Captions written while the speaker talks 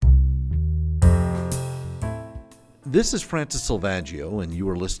This is Francis Silvaggio, and you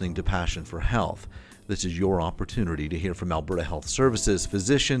are listening to Passion for Health. This is your opportunity to hear from Alberta Health Services,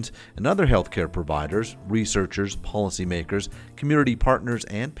 physicians, and other healthcare providers, researchers, policymakers, community partners,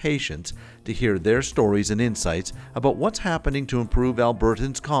 and patients to hear their stories and insights about what's happening to improve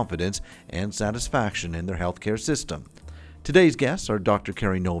Albertans' confidence and satisfaction in their healthcare system. Today's guests are Dr.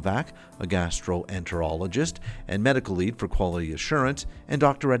 Carrie Novak, a gastroenterologist and medical lead for quality assurance, and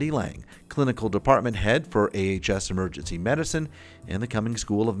Dr. Eddie Lang, clinical department head for AHS Emergency Medicine and the Cummings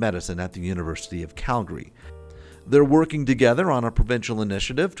School of Medicine at the University of Calgary. They're working together on a provincial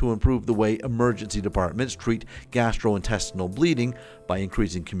initiative to improve the way emergency departments treat gastrointestinal bleeding by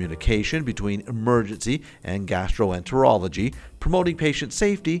increasing communication between emergency and gastroenterology, promoting patient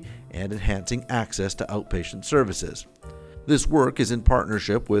safety, and enhancing access to outpatient services. This work is in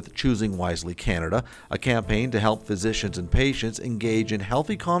partnership with Choosing Wisely Canada, a campaign to help physicians and patients engage in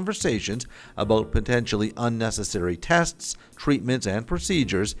healthy conversations about potentially unnecessary tests, treatments, and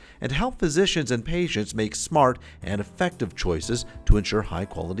procedures, and help physicians and patients make smart and effective choices to ensure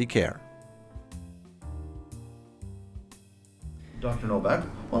high-quality care. Dr. Novak,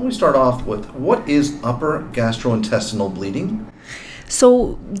 why don't we start off with what is upper gastrointestinal bleeding?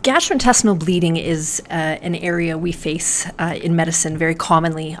 So gastrointestinal bleeding is an area we face in medicine very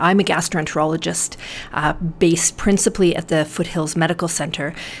commonly. I'm a gastroenterologist based principally at the Foothills Medical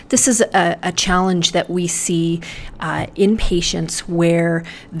Center. This is a challenge that we see in patients where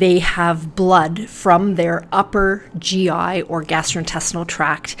they have blood from their upper GI or gastrointestinal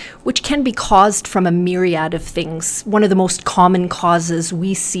tract, which can be caused from a myriad of things. One of the most common causes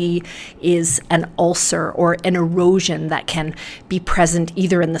we see is an ulcer or an erosion that can be present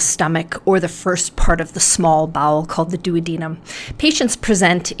either in the stomach or the first part of the small bowel called the duodenum. Patients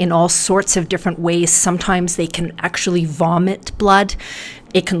present in all sorts of different ways. Sometimes they can actually vomit blood.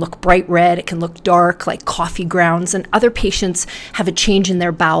 It can look bright red, it can look dark like coffee grounds, and other patients have a change in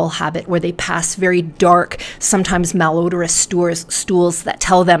their bowel habit where they pass very dark, sometimes malodorous stools that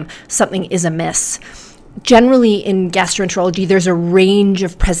tell them something is amiss. Generally in gastroenterology, there's a range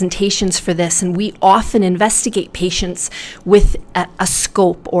of presentations for this, and we often investigate patients with a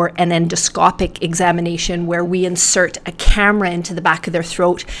scope or an endoscopic examination where we insert a camera into the back of their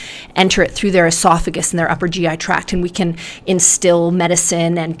throat, enter it through their esophagus and their upper GI tract, and we can instill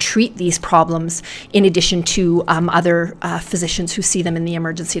medicine and treat these problems in addition to other physicians who see them in the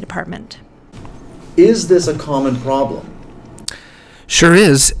emergency department. Is this a common problem? Sure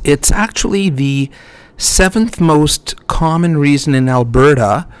is. It's actually the seventh most common reason in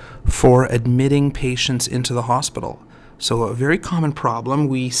Alberta for admitting patients into the hospital. So a very common problem.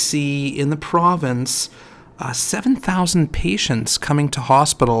 We see in the province 7,000 patients coming to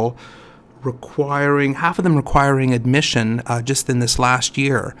hospital half of them requiring admission just in this last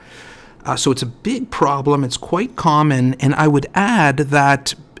year. So it's a big problem. It's quite common. And I would add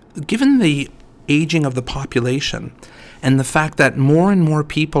that given the aging of the population, and the fact that more and more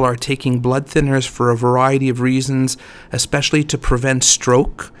people are taking blood thinners for a variety of reasons, especially to prevent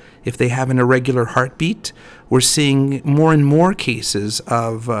stroke if they have an irregular heartbeat, we're seeing more and more cases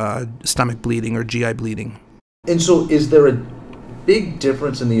of stomach bleeding or GI bleeding. And so is there a big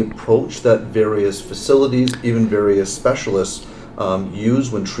difference in the approach that various facilities, even various specialists,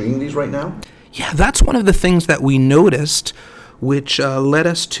 use when treating these right now? Yeah, that's one of the things that we noticed, which led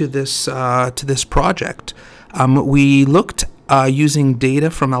us to this project. We looked using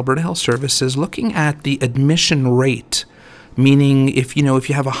data from Alberta Health Services, looking at the admission rate, meaning if you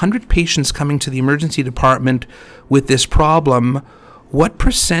have 100 patients coming to the emergency department with this problem, what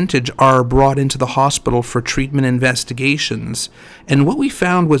percentage are brought into the hospital for treatment investigations? And what we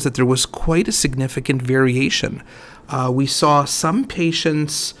found was that there was quite a significant variation. We saw some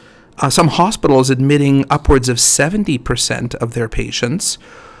patients, some hospitals admitting upwards of 70% of their patients,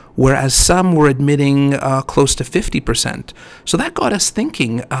 whereas some were admitting close to 50%. So that got us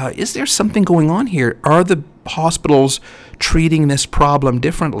thinking, is there something going on here? Are the hospitals treating this problem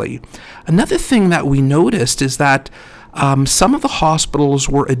differently? Another thing that we noticed is that some of the hospitals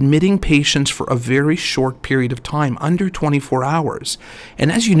were admitting patients for a very short period of time, under 24 hours.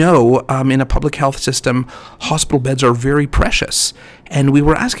 And as you know, in a public health system, hospital beds are very precious. And we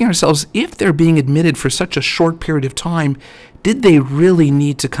were asking ourselves, if they're being admitted for such a short period of time, did they really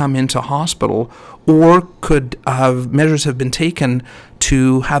need to come into hospital, or could measures have been taken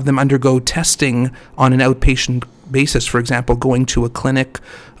to have them undergo testing on an outpatient basis, for example, going to a clinic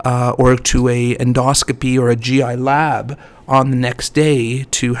or to a endoscopy or a GI lab on the next day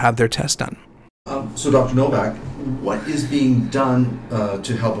to have their test done? So Dr. Novak, what is being done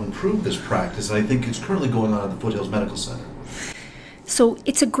to help improve this practice? And I think it's currently going on at the Foothills Medical Center. So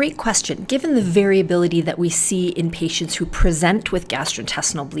it's a great question. Given the variability that we see in patients who present with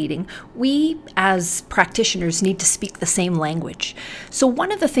gastrointestinal bleeding, we as practitioners need to speak the same language. So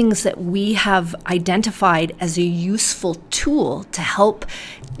one of the things that we have identified as a useful tool to help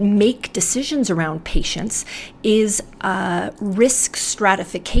make decisions around patients is a risk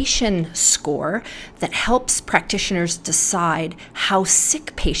stratification score that helps practitioners decide how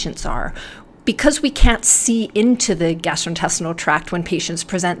sick patients are. Because we can't see into the gastrointestinal tract when patients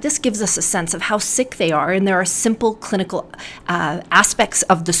present, this gives us a sense of how sick they are, and there are simple clinical aspects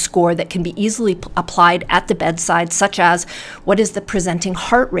of the score that can be easily applied at the bedside, such as what is the presenting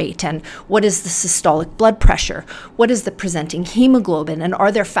heart rate, and what is the systolic blood pressure, what is the presenting hemoglobin, and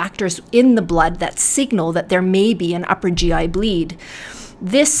are there factors in the blood that signal that there may be an upper GI bleed.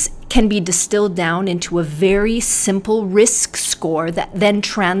 This can be distilled down into a very simple risk score that then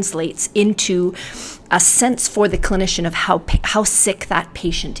translates into a sense for the clinician of how sick that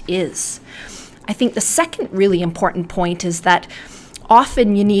patient is. I think the second really important point is that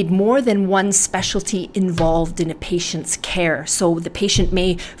often you need more than one specialty involved in a patient's care. So the patient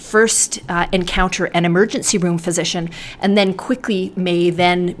may first encounter an emergency room physician and then quickly may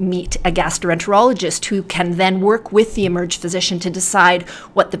then meet a gastroenterologist who can then work with the emerg physician to decide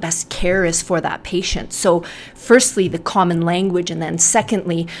what the best care is for that patient. So firstly, the common language, and then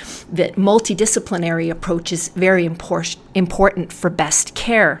secondly, the multidisciplinary approach is very important for best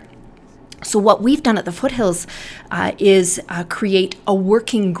care. So what we've done at the Foothills is create a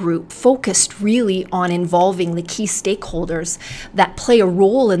working group focused really on involving the key stakeholders that play a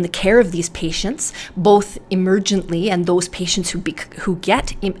role in the care of these patients, both emergently and those patients who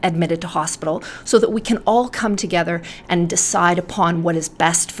get admitted to hospital, so that we can all come together and decide upon what is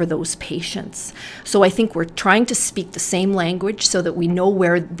best for those patients. So I think we're trying to speak the same language so that we know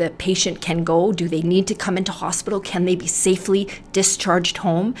where the patient can go. Do they need to come into hospital? Can they be safely discharged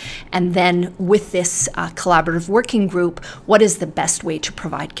home? And then with this collaborative working group, what is the best way to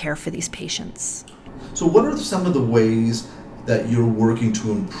provide care for these patients? So what are some of the ways that you're working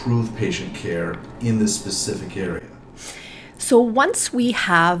to improve patient care in this specific area? So once we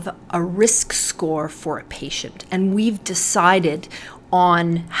have a risk score for a patient and we've decided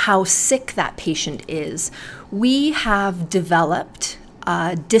on how sick that patient is, we have developed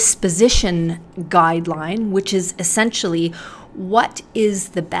a disposition guideline, which is essentially what is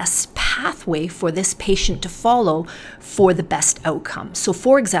the best pathway for this patient to follow for the best outcome. So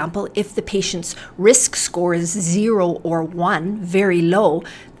for example, if the patient's risk score is 0 or 1, very low,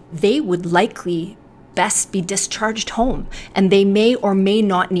 they would likely best be discharged home, and they may or may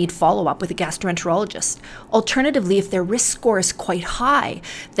not need follow-up with a gastroenterologist. Alternatively, if their risk score is quite high,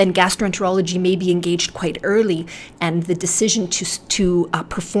 then gastroenterology may be engaged quite early, and the decision to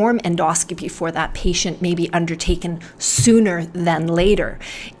perform endoscopy for that patient may be undertaken sooner than later.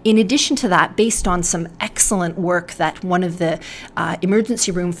 In addition to that, based on some excellent work that one of the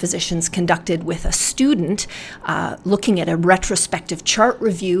emergency room physicians conducted with a student, looking at a retrospective chart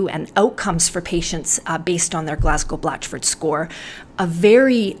review and outcomes for patients based on their Glasgow-Blatchford score, a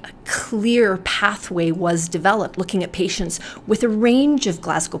very clear pathway was developed looking at patients with a range of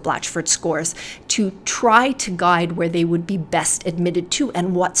Glasgow-Blatchford scores to try to guide where they would be best admitted to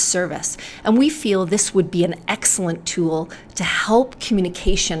and what service. And we feel this would be an excellent tool to help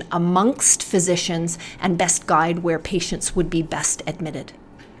communication amongst physicians and best guide where patients would be best admitted.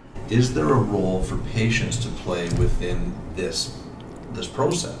 Is there a role for patients to play within this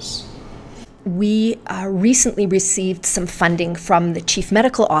process? We recently received some funding from the Chief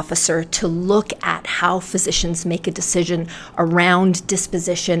Medical Officer to look at how physicians make a decision around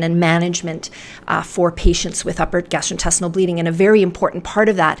disposition and management for patients with upper gastrointestinal bleeding. And a very important part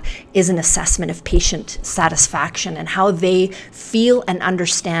of that is an assessment of patient satisfaction and how they feel and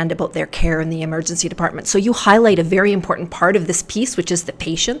understand about their care in the emergency department. So you highlight a very important part of this piece, which is the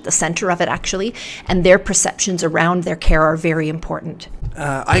patient, the center of it actually, and their perceptions around their care are very important.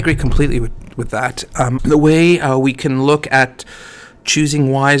 I agree completely with that. The way we can look at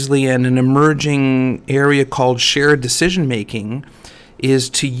choosing wisely in an emerging area called shared decision making is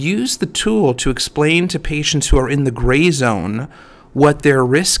to use the tool to explain to patients who are in the gray zone what their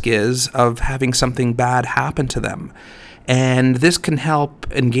risk is of having something bad happen to them. And this can help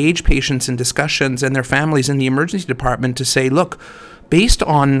engage patients in discussions and their families in the emergency department to say, look, based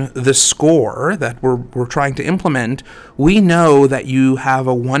on the score that we're trying to implement, we know that you have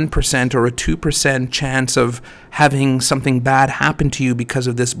a 1% or a 2% chance of having something bad happen to you because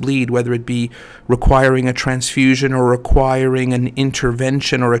of this bleed, whether it be requiring a transfusion or requiring an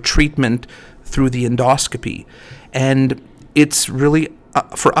intervention or a treatment through the endoscopy. And it's really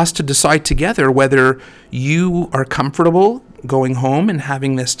for us to decide together whether you are comfortable going home and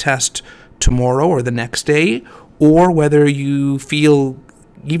having this test tomorrow or the next day, or whether you feel,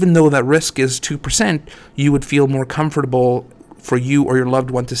 even though that risk is 2%, you would feel more comfortable for you or your loved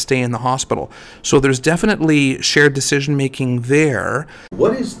one to stay in the hospital. So there's definitely shared decision-making there.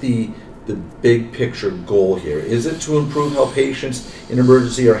 What is the big picture goal here? Is it to improve how patients in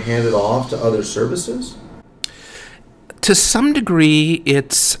emergency are handed off to other services? To some degree,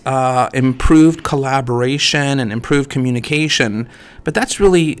 it's improved collaboration and improved communication, but that's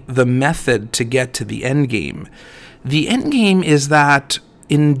really the method to get to the end game. The end game is that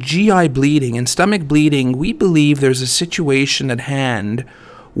in GI bleeding, in stomach bleeding, we believe there's a situation at hand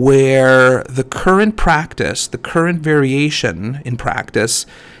where the current practice, the current variation in practice,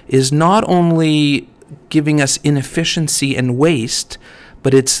 is not only giving us inefficiency and waste,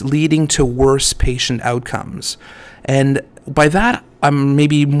 but it's leading to worse patient outcomes. And by that, I'm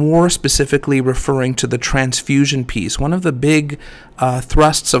maybe more specifically referring to the transfusion piece. One of the big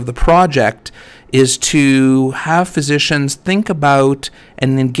thrusts of the project is to have physicians think about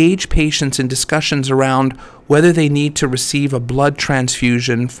and engage patients in discussions around whether they need to receive a blood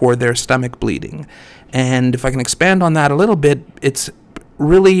transfusion for their stomach bleeding. And if I can expand on that a little bit, it's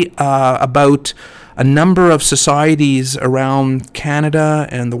really about a number of societies around Canada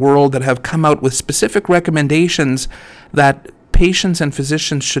and the world that have come out with specific recommendations that patients and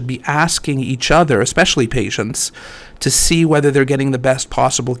physicians should be asking each other, especially patients, to see whether they're getting the best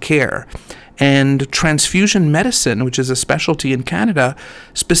possible care. And transfusion medicine, which is a specialty in Canada,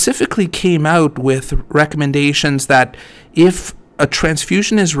 specifically came out with recommendations that if a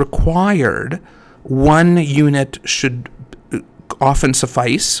transfusion is required, 1 unit should often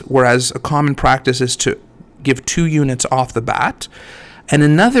suffice, whereas a common practice is to give 2 units off the bat. And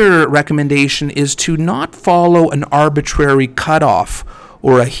another recommendation is to not follow an arbitrary cutoff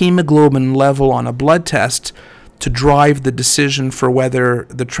or a hemoglobin level on a blood test to drive the decision for whether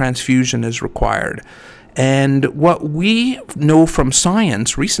the transfusion is required. And what we know from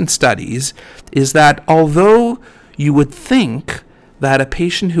science, recent studies, is that although you would think that a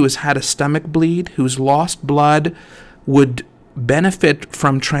patient who has had a stomach bleed, who's lost blood, would benefit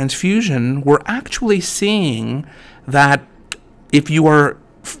from transfusion, we're actually seeing that if you are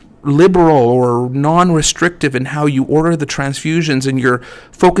liberal or non-restrictive in how you order the transfusions and you're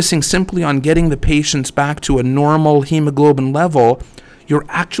focusing simply on getting the patients back to a normal hemoglobin level, you're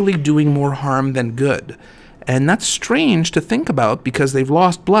actually doing more harm than good. And that's strange to think about because they've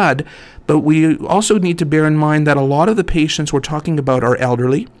lost blood, but we also need to bear in mind that a lot of the patients we're talking about are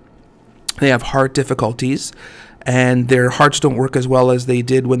elderly. They have heart difficulties, and their hearts don't work as well as they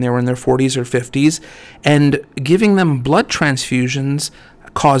did when they were in their 40s or 50s. And giving them blood transfusions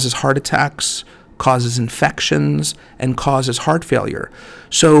causes heart attacks, causes infections, and causes heart failure.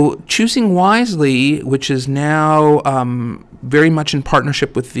 So Choosing Wisely, which is now very much in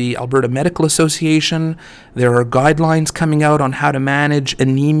partnership with the Alberta Medical Association, there are guidelines coming out on how to manage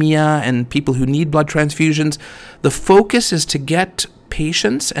anemia and people who need blood transfusions. The focus is to get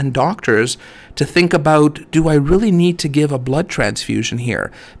patients and doctors to think about, do I really need to give a blood transfusion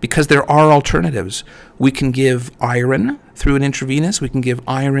here? Because there are alternatives. We can give iron through an intravenous. We can give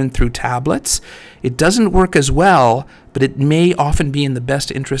iron through tablets. It doesn't work as well, but it may often be in the best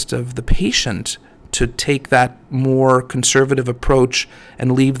interest of the patient to take that more conservative approach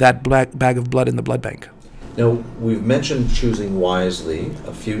and leave that bag of blood in the blood bank. Now, we've mentioned Choosing Wisely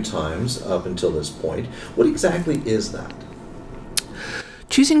a few times up until this point. What exactly is that?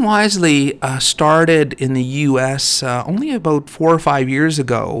 Choosing Wisely started in the U.S. Only about 4 or 5 years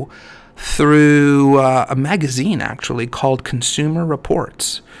ago through a magazine, actually, called Consumer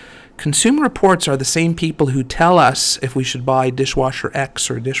Reports. Consumer Reports are the same people who tell us if we should buy dishwasher X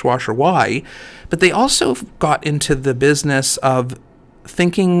or dishwasher Y, but they also got into the business of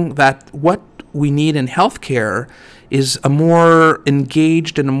thinking that what we need in healthcare is a more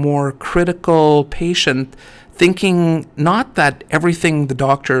engaged and a more critical patient, thinking not that everything the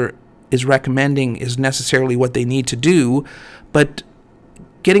doctor is recommending is necessarily what they need to do, but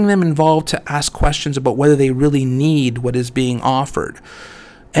getting them involved to ask questions about whether they really need what is being offered.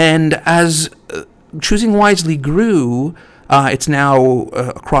 And as Choosing Wisely grew, it's now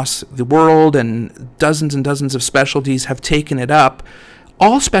across the world, and dozens of specialties have taken it up.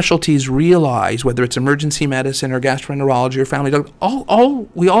 All specialties realize, whether it's emergency medicine or gastroenterology or family doctor,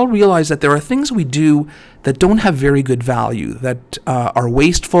 we all realize that there are things we do that don't have very good value, that are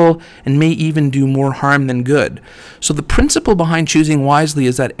wasteful and may even do more harm than good. So the principle behind Choosing Wisely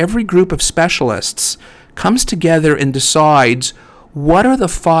is that every group of specialists comes together and decides what are the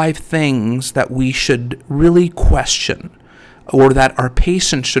 5 things that we should really question, or that our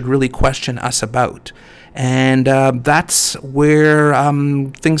patients should really question us about. And that's where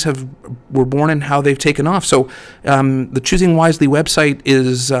things were born and how they've taken off. So the Choosing Wisely website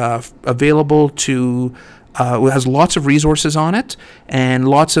is available to, it has lots of resources on it and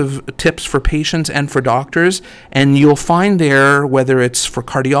lots of tips for patients and for doctors. And you'll find there, whether it's for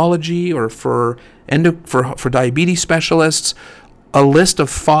cardiology or for diabetes specialists, a list of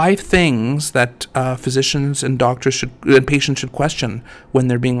 5 things that physicians and doctors and patients should question when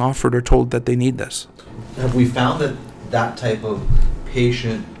they're being offered or told that they need this. Have we found that type of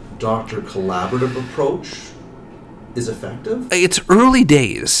patient-doctor collaborative approach is effective? It's early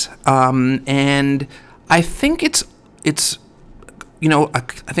days, and I think it's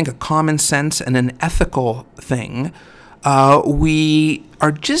I think a common sense and an ethical thing. We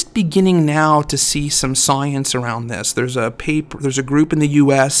are just beginning now to see some science around this. There's a group in the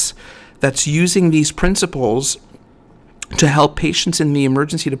U.S. that's using these principles to help patients in the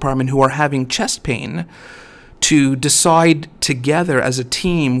emergency department who are having chest pain to decide together as a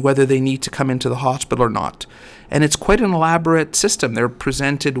team whether they need to come into the hospital or not. And it's quite an elaborate system. They're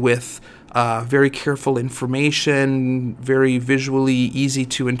presented with very careful information, very visually easy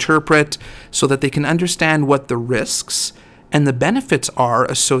to interpret, so that they can understand what the risks and the benefits are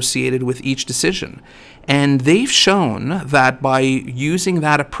associated with each decision. And they've shown that by using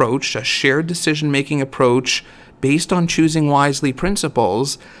that approach, a shared decision-making approach based on Choosing Wisely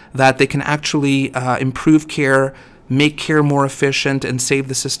principles, that they can actually improve care, make care more efficient, and save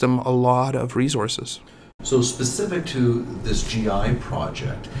the system a lot of resources. So specific to this GI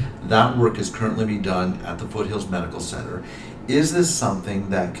project, that work is currently being done at the Foothills Medical Center. Is this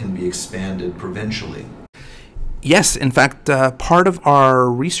something that can be expanded provincially? Yes, in fact, part of our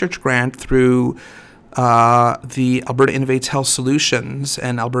research grant through the Alberta Innovates Health Solutions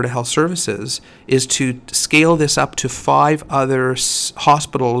and Alberta Health Services is to scale this up to 5 other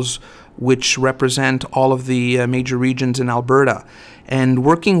hospitals which represent all of the major regions in Alberta. And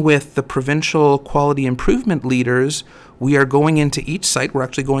working with the provincial quality improvement leaders, we are going into each site. We're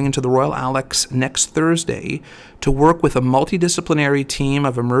actually going into the Royal Alex next Thursday to work with a multidisciplinary team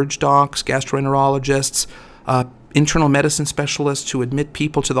of emerge docs, gastroenterologists, internal medicine specialists who admit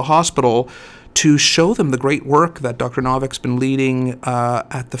people to the hospital, to show them the great work that Dr. Novik's been leading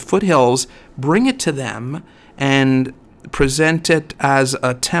at the Foothills, bring it to them, and present it as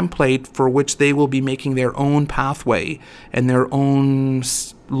a template for which they will be making their own pathway and their own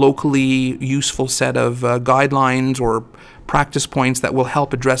locally useful set of guidelines or practice points that will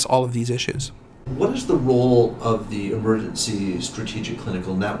help address all of these issues. What is the role of the Emergency Strategic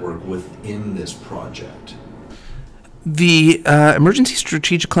Clinical Network within this project? The Emergency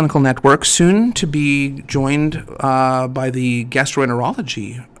Strategic Clinical Network, soon to be joined by the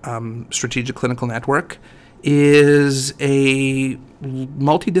Gastroenterology Strategic Clinical Network, is a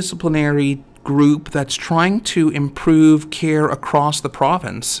multidisciplinary group that's trying to improve care across the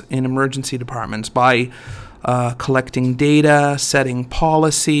province in emergency departments by collecting data, setting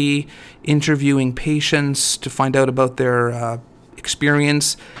policy, interviewing patients to find out about their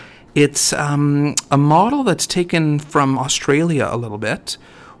experience. It's a model that's taken from Australia a little bit,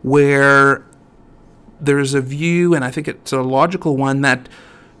 where there's a view, and I think it's a logical one, that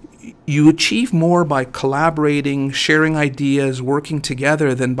you achieve more by collaborating, sharing ideas, working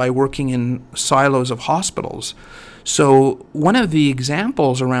together than by working in silos of hospitals. So one of the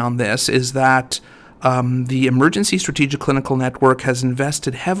examples around this is that the Emergency Strategic Clinical Network has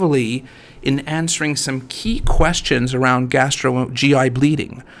invested heavily in answering some key questions around GI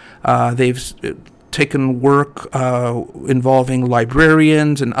bleeding. They've taken work involving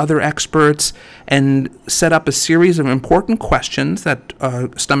librarians and other experts and set up a series of important questions that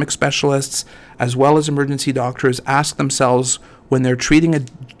stomach specialists as well as emergency doctors ask themselves when they're treating a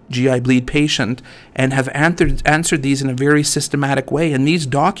GI bleed patient, and have answered these in a very systematic way. And these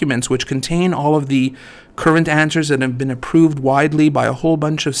documents, which contain all of the current answers that have been approved widely by a whole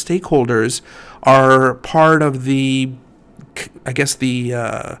bunch of stakeholders, are part of the, I guess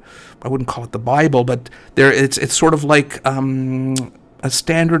I wouldn't call it the Bible, but it's sort of like a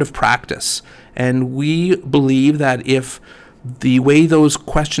standard of practice. And we believe that if the way those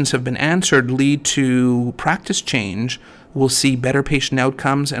questions have been answered lead to practice change, we'll see better patient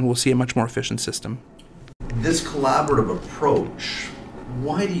outcomes and we'll see a much more efficient system. This collaborative approach,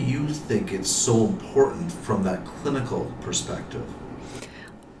 why do you think it's so important from that clinical perspective?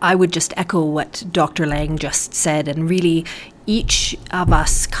 I would just echo what Dr. Lang just said, and really each of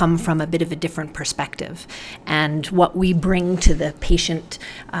us come from a bit of a different perspective, and what we bring to the patient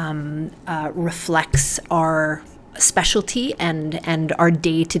reflects our specialty and our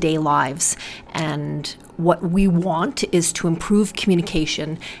day-to-day lives. And what we want is to improve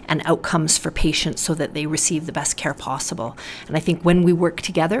communication and outcomes for patients so that they receive the best care possible. And I think when we work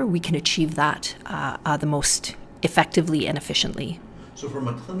together, we can achieve that the most effectively and efficiently. So from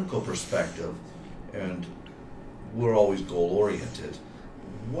a clinical perspective, and we're always goal-oriented,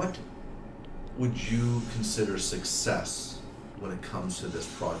 what would you consider success when it comes to this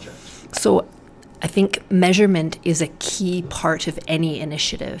project? So I think measurement is a key part of any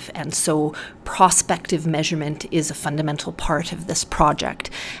initiative, and so prospective measurement is a fundamental part of this project.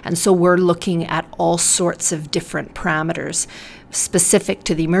 And so we're looking at all sorts of different parameters specific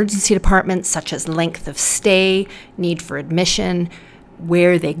to the emergency department, such as length of stay, need for admission,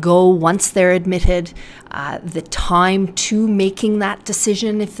 where they go once they're admitted, the time to making that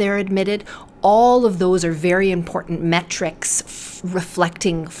decision if they're admitted. All of those are very important metrics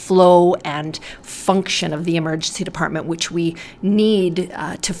reflecting flow and function of the emergency department, which we need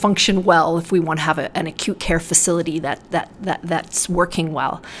to function well if we want to have an acute care facility that's working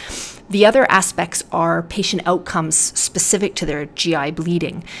well. The other aspects are patient outcomes specific to their GI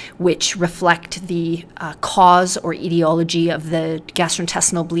bleeding, which reflect the cause or etiology of the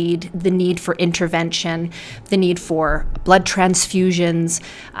gastrointestinal bleed, the need for intervention, the need for blood transfusions,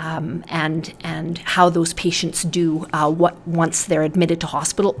 and how those patients do once they're admitted to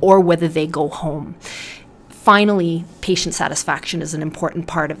hospital or whether they go home. Finally, patient satisfaction is an important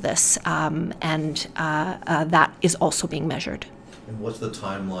part of this, and that is also being measured. And what's the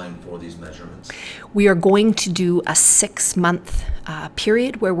timeline for these measurements? We are going to do a 6-month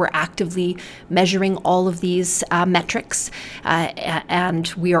period where we're actively measuring all of these metrics, and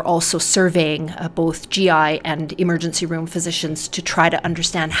we are also surveying both GI and emergency room physicians to try to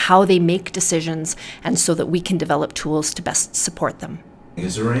understand how they make decisions and so that we can develop tools to best support them.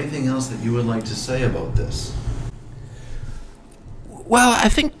 Is there anything else that you would like to say about this? Well, I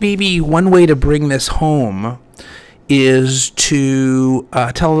think maybe one way to bring this home is to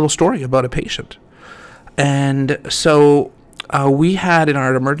tell a little story about a patient. And so we had in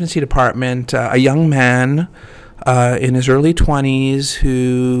our emergency department a young man in his early 20s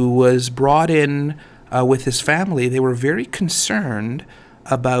who was brought in with his family. They were very concerned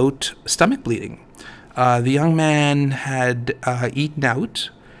about stomach bleeding. The young man had eaten out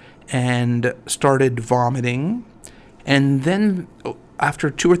and started vomiting. And then after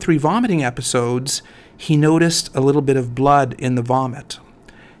 2 or 3 vomiting episodes, he noticed a little bit of blood in the vomit.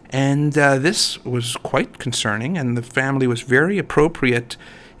 And this was quite concerning, and the family was very appropriate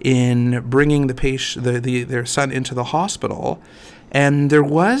in bringing their son into the hospital. And there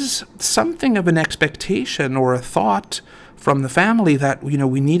was something of an expectation or a thought from the family that,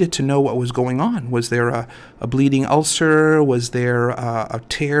 we needed to know what was going on. Was there a bleeding ulcer? Was there a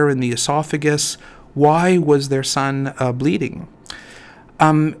tear in the esophagus? Why was their son bleeding?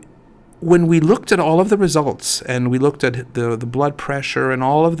 When we looked at all of the results and we looked at the blood pressure and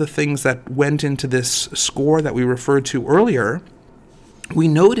all of the things that went into this score that we referred to earlier, we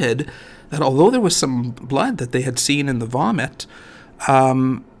noted that although there was some blood that they had seen in the vomit,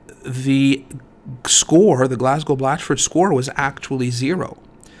 the score, the Glasgow-Blatchford score, was actually 0.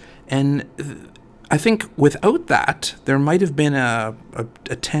 And I think without that, there might have been a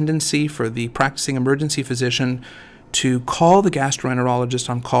tendency for the practicing emergency physician to call the gastroenterologist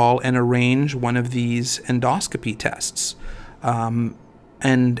on call and arrange one of these endoscopy tests. And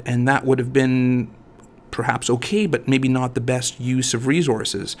that would have been perhaps okay, but maybe not the best use of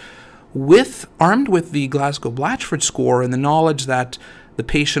resources. Armed with the Glasgow-Blatchford score and the knowledge that the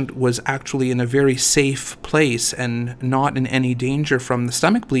patient was actually in a very safe place and not in any danger from the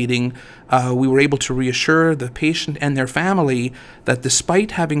stomach bleeding, we were able to reassure the patient and their family that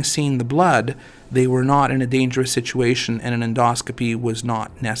despite having seen the blood, they were not in a dangerous situation and an endoscopy was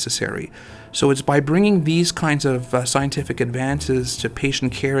not necessary. So it's by bringing these kinds of scientific advances to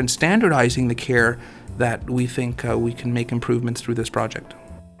patient care and standardizing the care that we think we can make improvements through this project.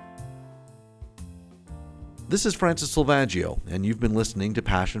 This is Francis Silvaggio, and you've been listening to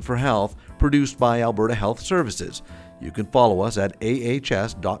Passion for Health, produced by Alberta Health Services. You can follow us at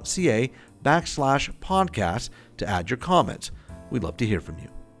ahs.ca/podcast to add your comments. We'd love to hear from you.